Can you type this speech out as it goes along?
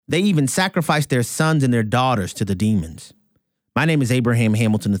They even sacrificed their sons and their daughters to the demons. My name is Abraham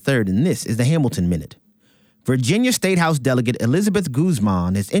Hamilton III, and this is the Hamilton Minute. Virginia State House Delegate Elizabeth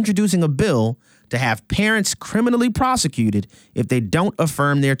Guzman is introducing a bill to have parents criminally prosecuted if they don't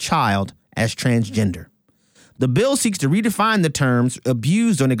affirm their child as transgender. The bill seeks to redefine the terms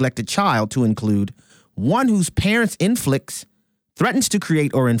abused or neglected child to include one whose parents inflicts, threatens to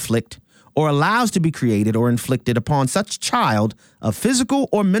create or inflict, or allows to be created or inflicted upon such child a physical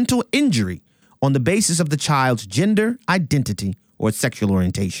or mental injury on the basis of the child's gender, identity, or sexual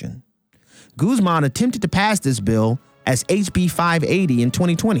orientation. Guzman attempted to pass this bill as HB 580 in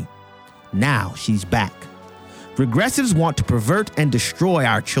 2020. Now she's back. Progressives want to pervert and destroy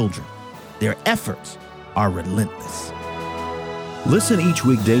our children. Their efforts are relentless. Listen each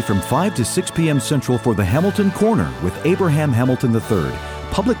weekday from 5 to 6 p.m. Central for the Hamilton Corner with Abraham Hamilton III,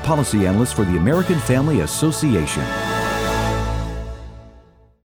 public policy analyst for the American Family Association.